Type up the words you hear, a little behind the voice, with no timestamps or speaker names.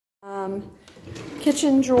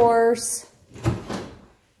Kitchen drawers.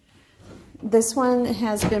 This one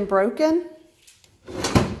has been broken.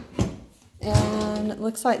 And it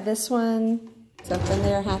looks like this one, something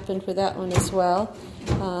there happened with that one as well.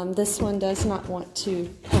 This one does not want to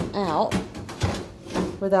come out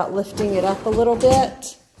without lifting it up a little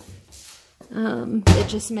bit. It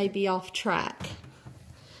just may be off track.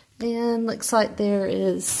 And looks like there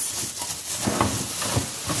is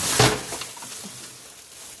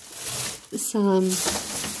some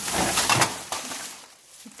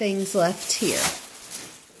things left here.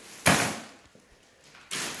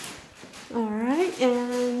 All right,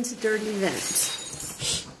 and dirty vent.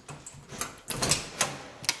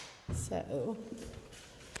 So,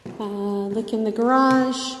 look in the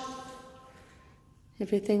garage.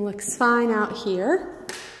 Everything looks fine out here.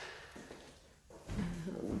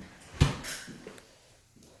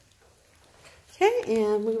 Okay,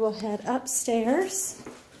 and we will head upstairs.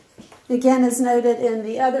 Again, as noted in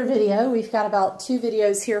the other video, we've got about 2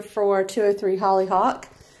 videos here for 203 Hollyhock.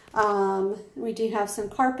 We do have some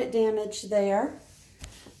carpet damage there.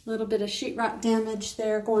 A little bit of sheetrock damage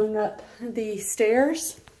there going up the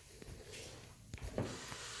stairs.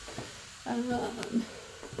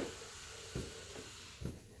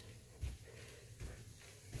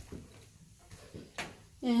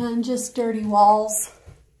 And just dirty walls.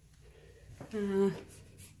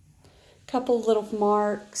 Couple little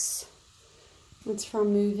marks. It's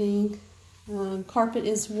from moving. Carpet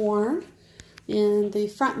is worn in the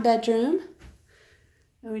front bedroom.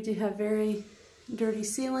 And we do have very dirty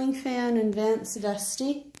ceiling fan and vents,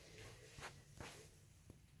 dusty.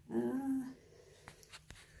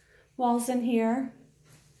 Walls in here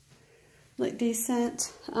look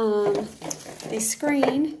decent. The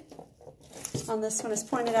screen on this one, as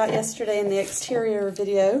pointed out yesterday in the exterior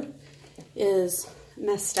video, is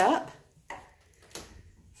messed up.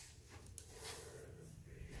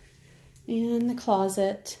 And the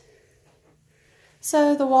closet.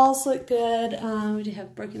 So the walls look good. We do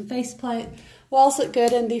have broken faceplate. Walls look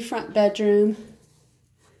good in the front bedroom.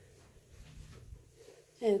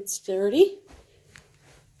 It's dirty.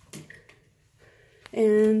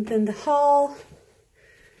 And then the hall.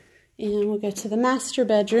 And we'll go to the master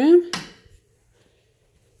bedroom.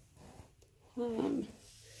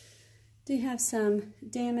 Do have some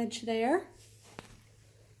damage there.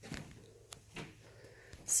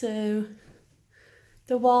 So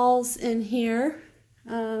the walls in here,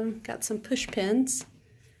 got some push pins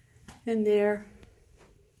in there.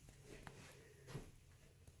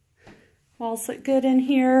 Walls look good in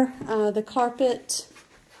here. The carpet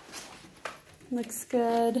looks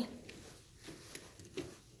good.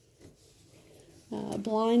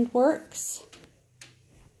 Blind works.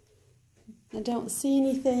 I don't see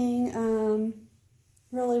anything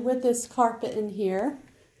really with this carpet in here.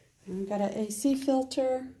 I've got an AC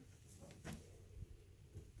filter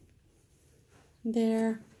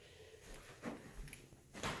there.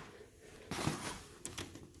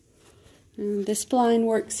 And this blind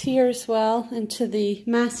works here as well into the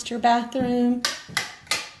master bathroom,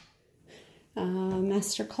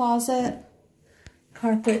 master closet.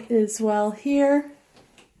 Carpet is well here.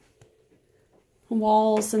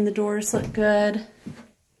 Walls and the doors look good.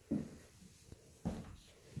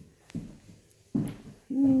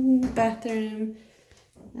 Bathroom,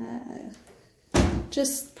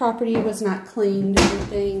 just property was not cleaned or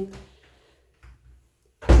anything.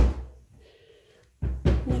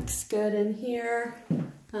 Looks good in here.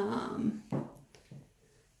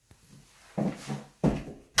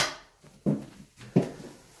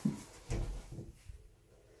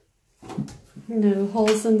 No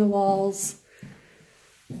holes in the walls.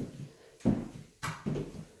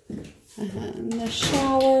 The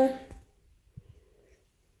shower.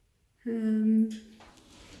 Okay.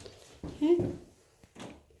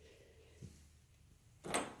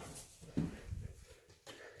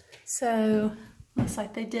 So looks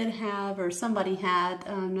like they did have, or somebody had,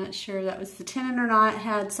 I'm not sure that was the tenant or not,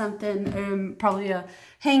 had something, probably a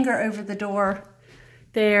hanger over the door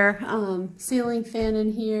there. Ceiling fan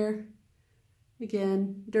in here,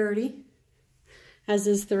 again dirty, as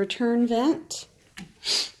is the return vent.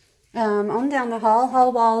 On down the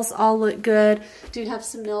hall walls all look good. Do have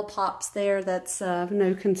some nail pops there, that's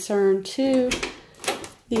no concern to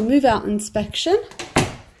the move out inspection.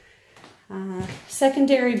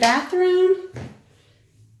 Secondary bathroom.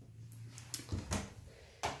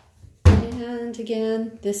 And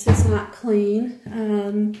again, this is not clean.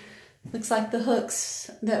 Looks like the hooks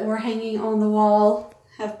that were hanging on the wall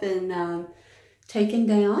have been taken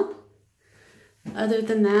down. Other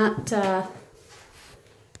than that,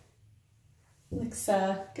 Looks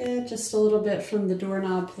good, just a little bit from the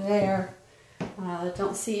doorknob there.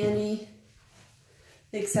 Don't see any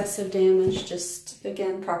excessive damage, just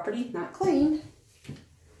again, property not clean.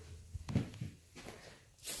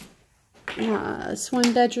 This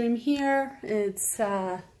one bedroom here, it's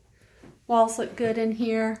walls look good in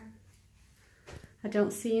here. I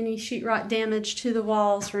don't see any sheetrock damage to the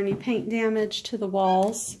walls or any paint damage to the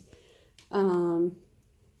walls or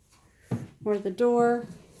the door.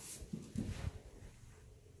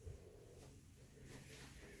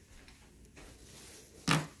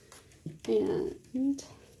 And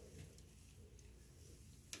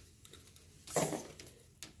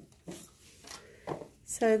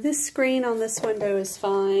so this screen on this window is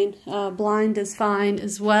fine. Blind is fine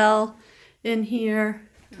as well in here.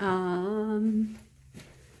 And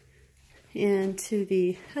to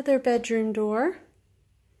the other bedroom door,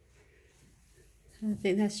 I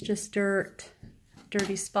think that's just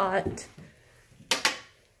dirty spot.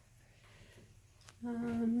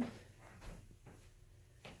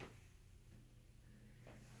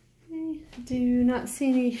 I do not see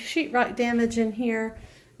any sheetrock damage in here.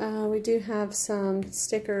 We do have some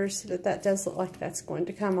stickers, but that does look like that's going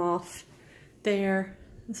to come off there.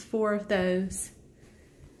 There's 4 of those.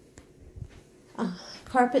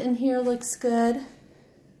 Carpet in here looks good.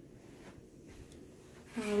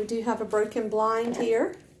 We do have a broken blind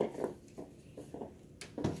here.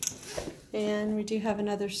 And we do have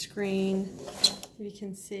another screen, you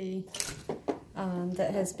can see,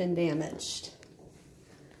 that has been damaged.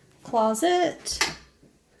 Closet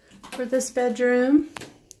for this bedroom.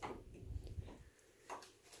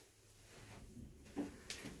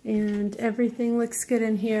 And everything looks good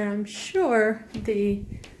in here. I'm sure the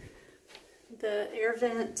air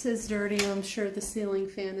vent is dirty. I'm sure the ceiling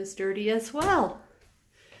fan is dirty as well.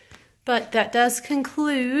 But that does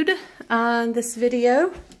conclude this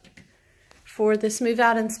video for this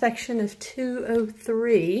move-out inspection of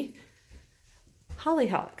 203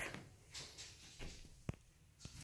 Hollyhock.